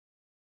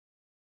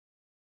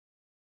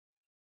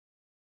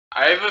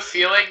I have a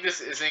feeling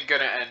this isn't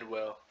gonna end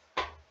well.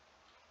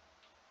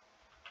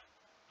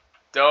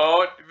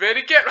 Don't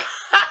very get my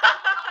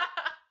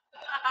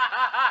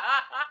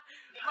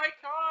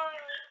car.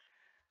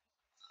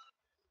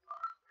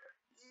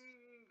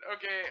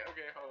 Okay,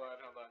 hold on.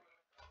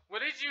 What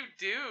did you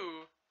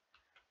do?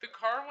 The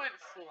car went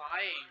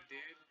flying,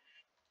 dude.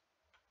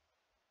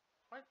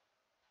 What?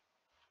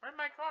 Where'd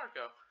my car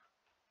go?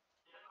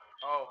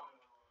 Oh.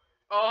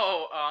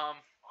 Oh,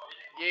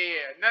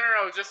 yeah.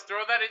 No. Just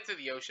throw that into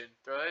the ocean.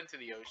 Throw that into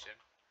the ocean.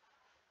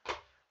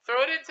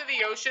 Throw it into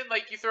the ocean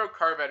like you throw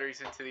car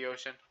batteries into the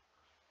ocean.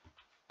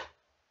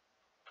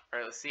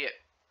 Alright, let's see it.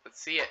 Let's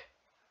see it.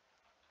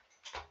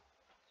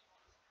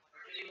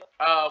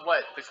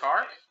 What? The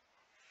car?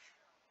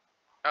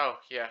 Oh,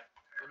 yeah.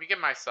 Let me get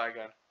my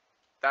Saigon.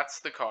 That's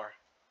the car.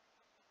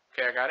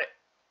 Okay, I got it.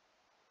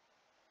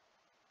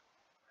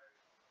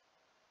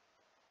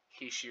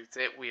 He shoots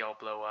it. We all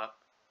blow up.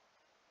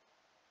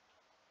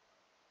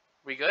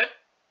 We good?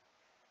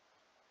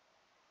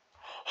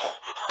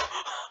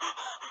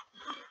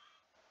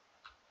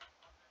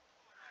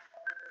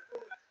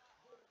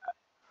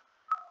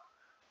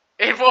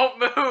 It won't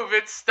move.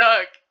 It's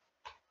stuck.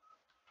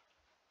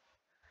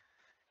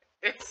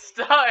 It's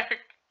stuck.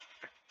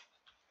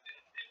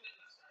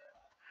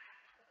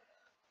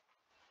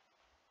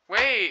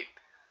 Wait.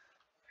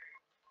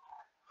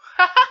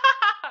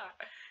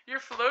 You're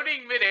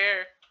floating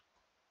midair.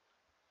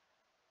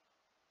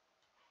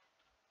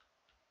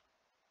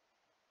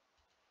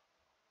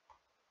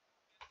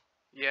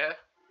 Yeah.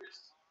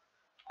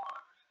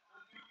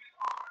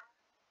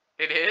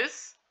 It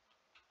is?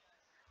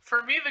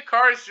 For me, the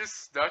car is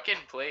just stuck in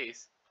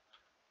place.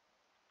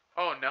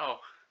 Oh, no.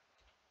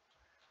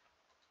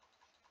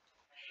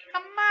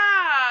 Come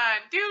on,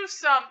 do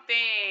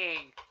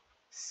something.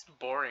 It's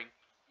boring.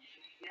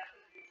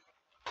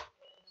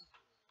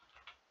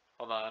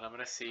 Hold on, I'm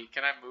gonna see.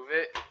 Can I move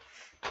it?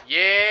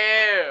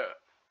 Yeah!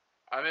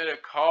 I'm in a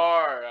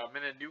car. I'm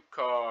in a new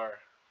car.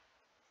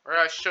 We're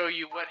gonna show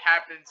you what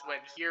happens when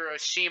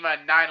Hiroshima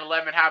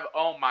 9/11 have.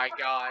 Oh my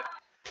god.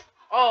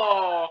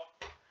 Oh!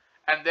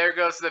 And there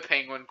goes the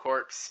penguin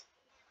corpse.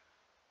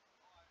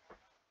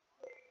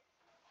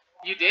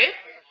 You did?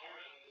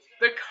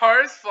 The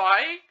car's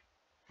flying?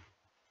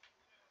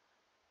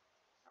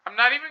 I'm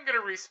not even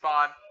gonna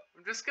respawn.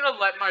 I'm just gonna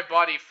let my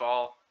body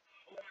fall.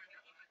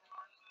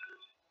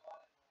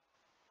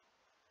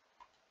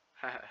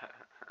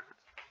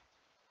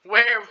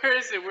 Where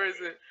is it? Where is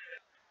it?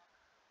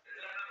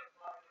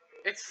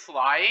 It's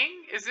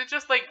flying? Is it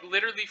just like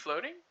literally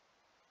floating?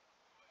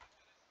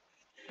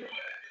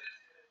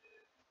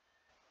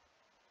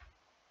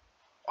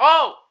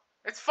 Oh!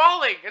 It's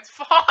falling! It's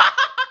falling!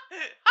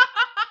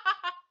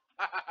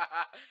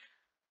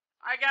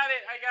 I got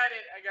it.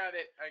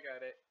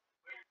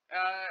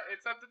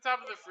 It's at the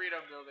top of the Freedom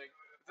Building.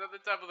 It's at the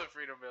top of the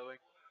Freedom Building.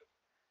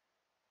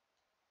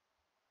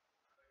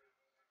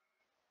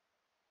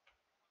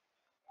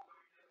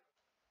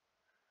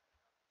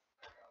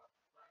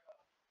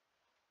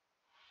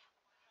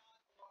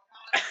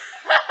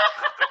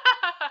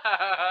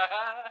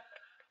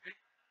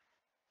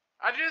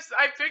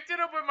 I picked it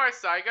up with my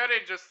Saigon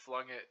and just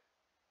flung it.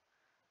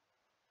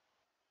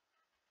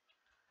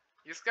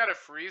 You just gotta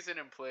freeze it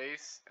in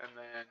place, and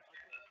then...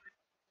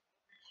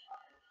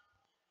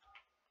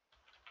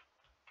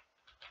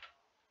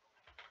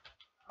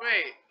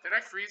 Wait, did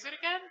I freeze it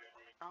again?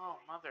 Oh,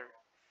 mother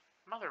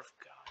of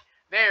God.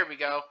 There we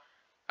go.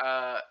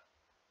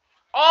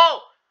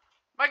 Oh!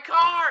 My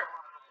car!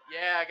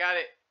 Yeah, I got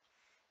it.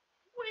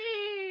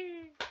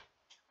 Whee!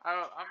 I'm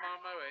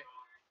on my way.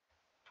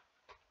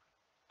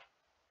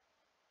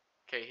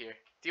 Okay, here.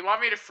 Do you want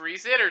me to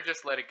freeze it or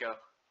just let it go?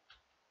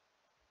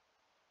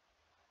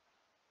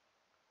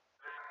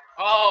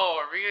 Oh,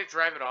 are we gonna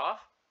drive it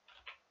off?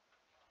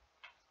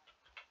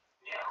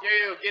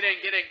 Yo, get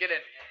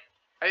in.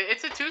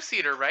 It's a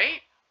two-seater,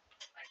 right?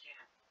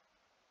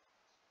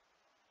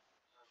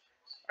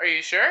 Are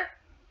you sure?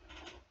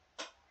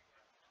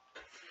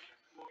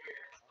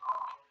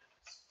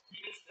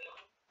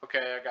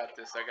 Okay, I got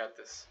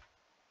this.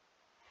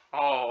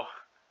 Oh,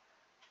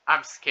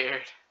 I'm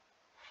scared.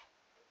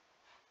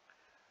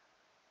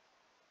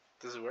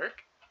 Does it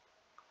work?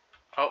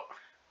 Oh.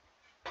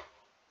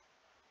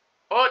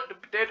 Oh, the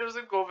potatoes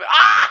are going.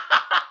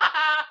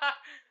 Ah!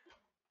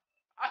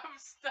 I'm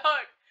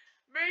stuck.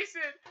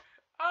 Mason!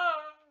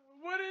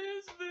 What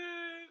is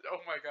this?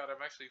 Oh my god,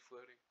 I'm actually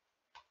floating.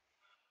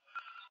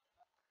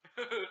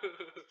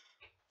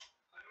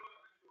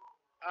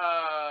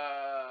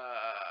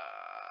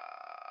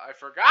 I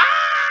forgot.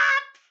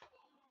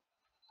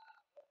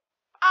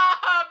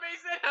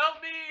 Mason,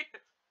 help me!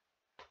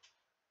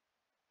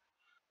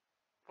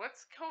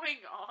 What's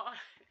going on?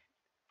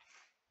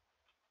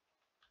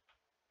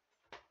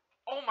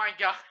 Oh my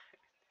god.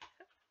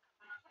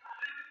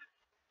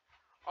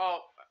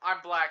 Oh,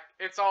 I'm black.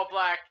 It's all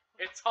black.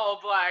 It's all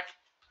black.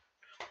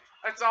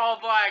 It's all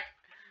black.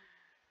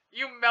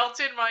 You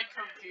melted my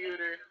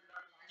computer.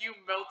 You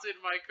melted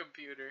my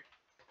computer.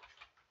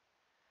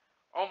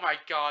 Oh my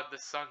god, the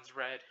sun's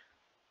red.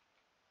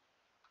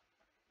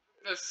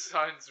 The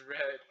sun's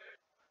red.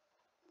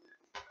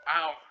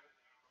 Ow.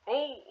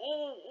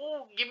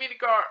 Oh, give me the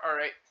car.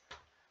 Alright.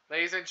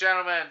 Ladies and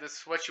gentlemen, this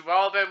is what you've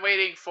all been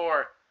waiting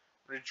for.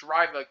 I'm gonna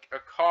drive a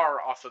car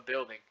off a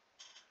building.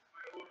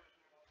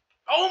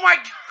 Oh my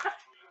god!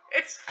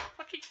 It's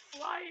fucking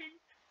flying.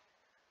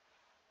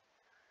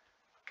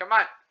 Come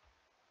on.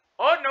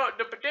 Oh no,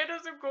 the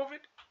potatoes have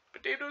COVID.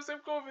 Potatoes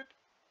have COVID.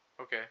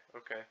 Okay.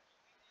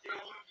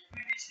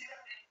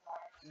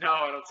 No,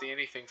 I don't see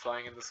anything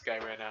flying in the sky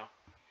right now.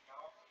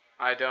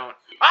 I don't.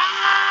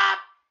 Ah!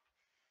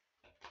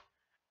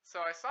 So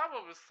I saw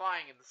what was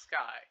flying in the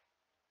sky.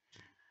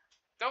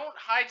 Don't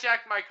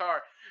hijack my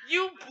car.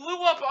 You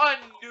blew up a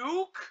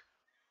nuke?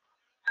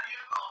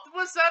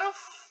 Was that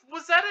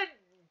a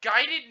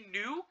guided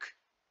nuke?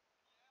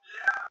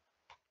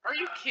 Are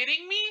you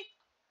kidding me?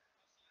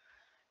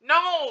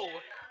 No,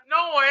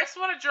 I just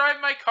want to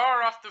drive my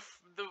car off the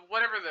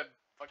whatever the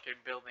fucking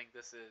building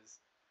this is.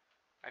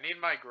 I need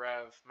my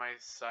grav, my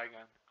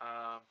Saigon.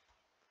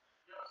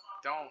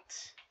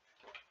 Don't.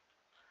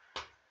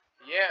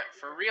 Yeah,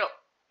 for real.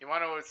 You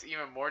want to know what's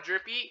even more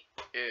drippy?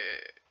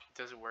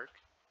 Does it work?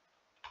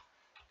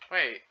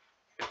 Wait,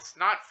 it's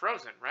not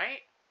frozen, right?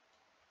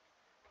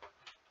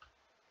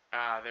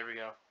 Ah, there we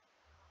go.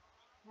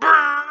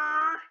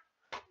 Brrr!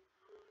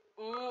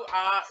 Ooh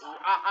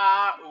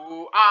ah,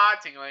 ooh ah,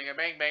 tingling a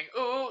bang bang,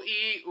 ooh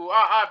ee, ooh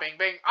ah, bang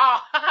bang,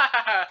 ah.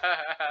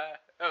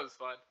 That was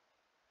fun.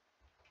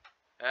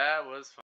 That was fun.